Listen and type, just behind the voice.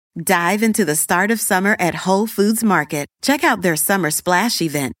Dive into the start of summer at Whole Foods Market. Check out their Summer Splash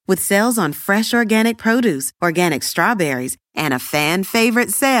event with sales on fresh organic produce, organic strawberries, and a fan favorite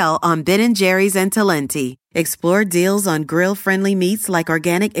sale on Ben & Jerry's and Talenti. Explore deals on grill-friendly meats like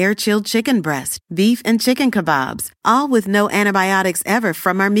organic air-chilled chicken breast, beef and chicken kebabs, all with no antibiotics ever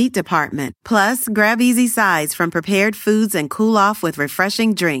from our meat department. Plus, grab easy sides from prepared foods and cool off with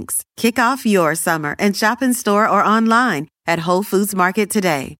refreshing drinks. Kick off your summer and shop in store or online at Whole Foods Market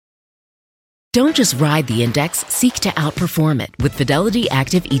today. Don't just ride the index, seek to outperform it with Fidelity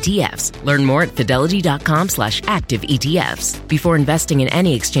Active ETFs. Learn more at fidelity.com/active ETFs. Before investing in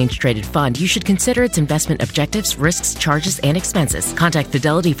any exchange-traded fund, you should consider its investment objectives, risks, charges, and expenses. Contact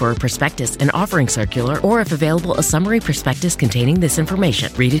Fidelity for a prospectus, an offering circular, or if available, a summary prospectus containing this information.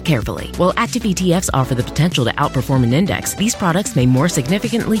 Read it carefully. While active ETFs offer the potential to outperform an index, these products may more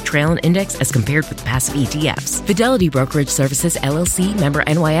significantly trail an index as compared with passive ETFs. Fidelity Brokerage Services, LLC, member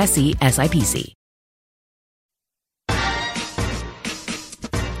NYSE, SIPC.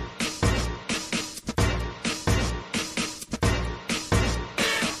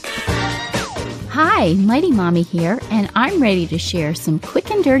 Hi, Mighty Mommy here, and I'm ready to share some quick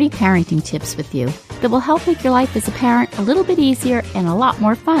and dirty parenting tips with you that will help make your life as a parent a little bit easier and a lot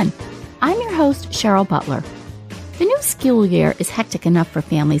more fun. I'm your host, Cheryl Butler. The new school year is hectic enough for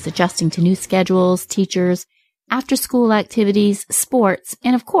families adjusting to new schedules, teachers, after-school activities, sports,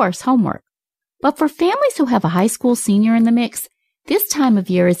 and of course, homework. But for families who have a high school senior in the mix, this time of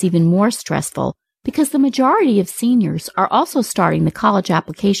year is even more stressful because the majority of seniors are also starting the college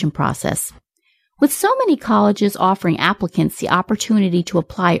application process. With so many colleges offering applicants the opportunity to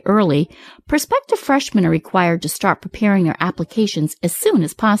apply early, prospective freshmen are required to start preparing their applications as soon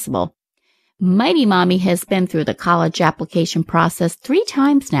as possible. Mighty Mommy has been through the college application process 3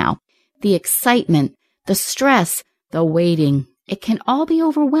 times now. The excitement, the stress, the waiting, it can all be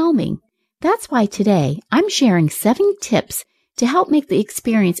overwhelming. That's why today I'm sharing 7 tips to help make the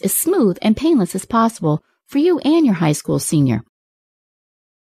experience as smooth and painless as possible for you and your high school senior.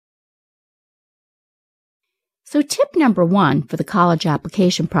 So tip number 1 for the college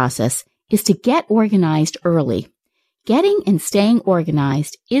application process is to get organized early. Getting and staying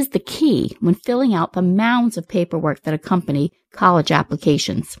organized is the key when filling out the mounds of paperwork that accompany college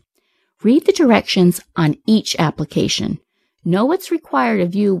applications. Read the directions on each application. Know what's required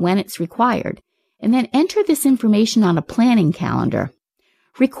of you when it's required, and then enter this information on a planning calendar.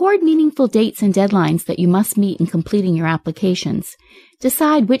 Record meaningful dates and deadlines that you must meet in completing your applications.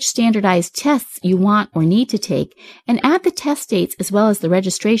 Decide which standardized tests you want or need to take, and add the test dates as well as the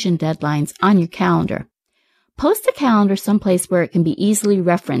registration deadlines on your calendar. Post the calendar someplace where it can be easily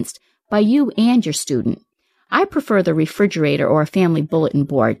referenced by you and your student. I prefer the refrigerator or a family bulletin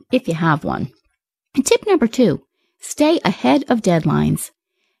board, if you have one. And tip number 2, stay ahead of deadlines.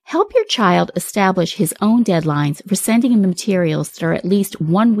 Help your child establish his own deadlines for sending in the materials that are at least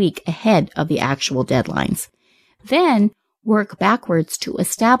 1 week ahead of the actual deadlines. Then work backwards to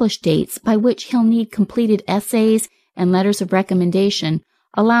establish dates by which he'll need completed essays and letters of recommendation,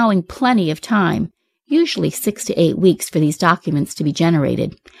 allowing plenty of time, usually 6 to 8 weeks for these documents to be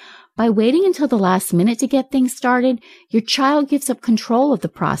generated. By waiting until the last minute to get things started, your child gives up control of the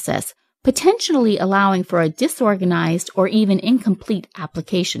process, potentially allowing for a disorganized or even incomplete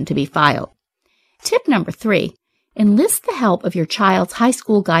application to be filed. Tip number 3, enlist the help of your child's high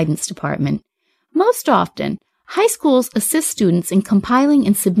school guidance department. Most often, high schools assist students in compiling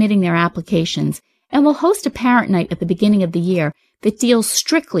and submitting their applications and will host a parent night at the beginning of the year that deals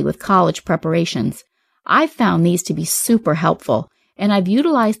strictly with college preparations. I've found these to be super helpful, and I've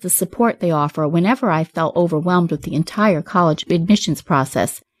utilized the support they offer whenever I felt overwhelmed with the entire college admissions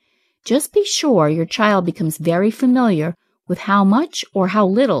process. Just be sure your child becomes very familiar with how much or how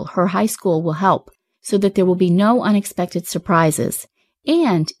little her high school will help, so that there will be no unexpected surprises.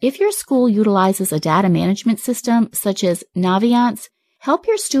 And if your school utilizes a data management system such as Naviance, help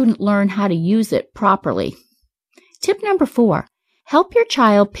your student learn how to use it properly. Tip number 4, help your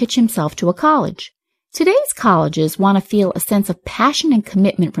child pitch himself to a college. Today's colleges want to feel a sense of passion and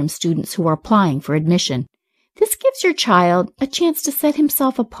commitment from students who are applying for admission. This gives your child a chance to set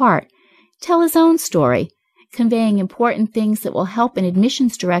himself apart, tell his own story, conveying important things that will help an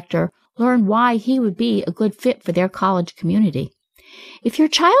admissions director learn why he would be a good fit for their college community. If your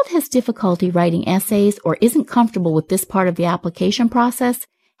child has difficulty writing essays or isn't comfortable with this part of the application process,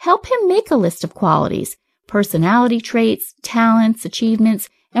 help him make a list of qualities, personality traits, talents, achievements,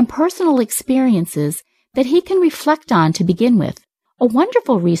 and personal experiences that he can reflect on to begin with. A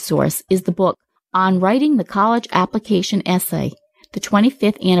wonderful resource is the book On Writing the College Application Essay, the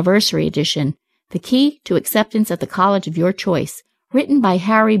 25th Anniversary Edition, The Key to Acceptance at the College of Your Choice, written by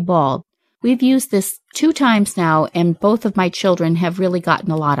Harry Bald. We've used this 2 times now, and both of my children have really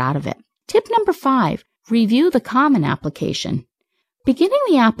gotten a lot out of it. Tip number 5, review the Common Application. Beginning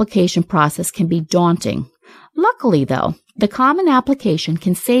the application process can be daunting. Luckily, though, the Common Application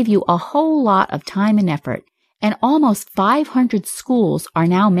can save you a whole lot of time and effort, and almost 500 schools are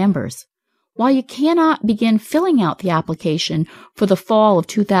now members. While you cannot begin filling out the application for the fall of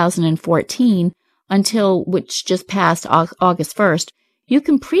 2014 which just passed August 1st, you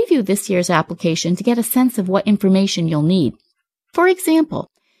can preview this year's application to get a sense of what information you'll need. For example,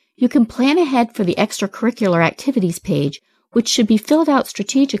 you can plan ahead for the extracurricular activities page, which should be filled out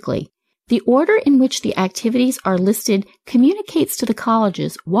strategically. The order in which the activities are listed communicates to the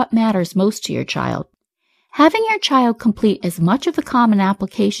colleges what matters most to your child. Having your child complete as much of the Common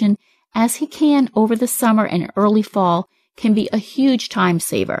Application as he can over the summer and early fall can be a huge time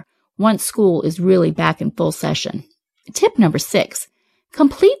saver once school is really back in full session. Tip number 6,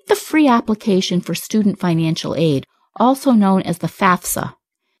 complete the free application for student financial aid, also known as the FAFSA.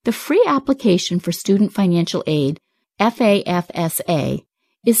 The free application for student financial aid, FAFSA,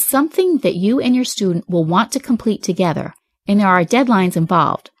 is something that you and your student will want to complete together, and there are deadlines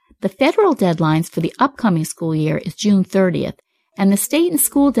involved. The federal deadlines for the upcoming school year is June 30th, and the state and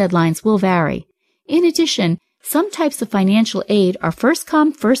school deadlines will vary. In addition, some types of financial aid are first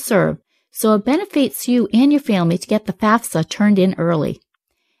come, first served, so it benefits you and your family to get the FAFSA turned in early.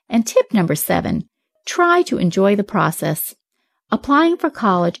 And tip number 7, try to enjoy the process. Applying for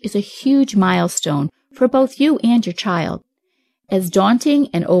college is a huge milestone for both you and your child. As daunting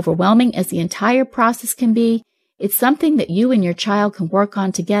and overwhelming as the entire process can be, it's something that you and your child can work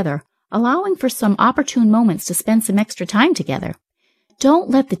on together, allowing for some opportune moments to spend some extra time together. Don't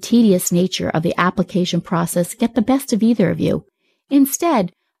let the tedious nature of the application process get the best of either of you.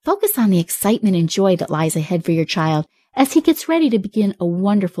 Instead, focus on the excitement and joy that lies ahead for your child as he gets ready to begin a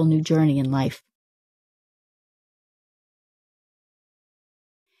wonderful new journey in life.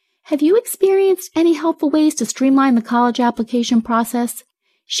 Have you experienced any helpful ways to streamline the college application process?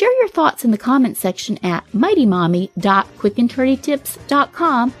 Share your thoughts in the comments section at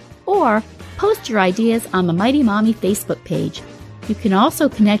mightymommy.quickanddirtytips.com or post your ideas on the Mighty Mommy Facebook page. You can also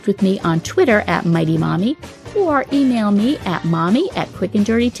connect with me on Twitter at Mighty Mommy or email me at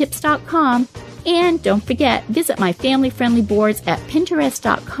mommy@quickanddirtytips.com. And don't forget, visit my family-friendly boards at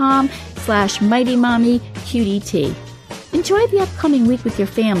pinterest.com/mightymommyqdt. Enjoy the upcoming week with your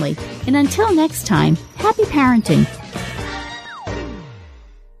family, and until next time, happy parenting.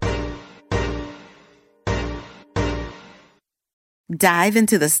 Dive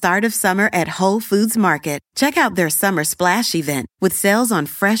into the start of summer at Whole Foods Market. Check out their Summer Splash event with sales on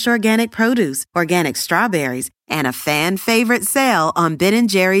fresh organic produce, organic strawberries, and a fan-favorite sale on Ben &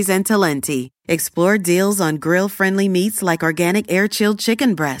 Jerry's and Talenti. Explore deals on grill-friendly meats like organic air-chilled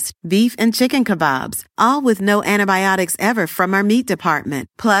chicken breast, beef and chicken kebabs, all with no antibiotics ever from our meat department.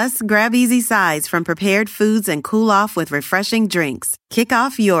 Plus, grab easy sides from prepared foods and cool off with refreshing drinks. Kick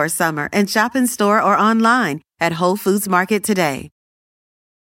off your summer and shop in store or online at Whole Foods Market today.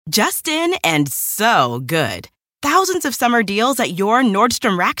 Just in and so good. Thousands of summer deals at your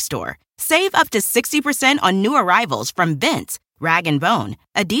Nordstrom Rack store. Save up to 60% on new arrivals from Vince, Rag & Bone,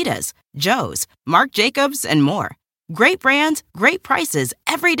 Adidas, Joe's, Marc Jacobs, and more. Great brands, great prices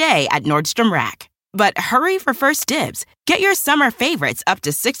every day at Nordstrom Rack. But hurry for first dibs. Get your summer favorites up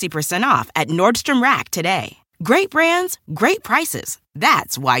to 60% off at Nordstrom Rack today. Great brands, great prices.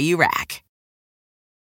 That's why you rack.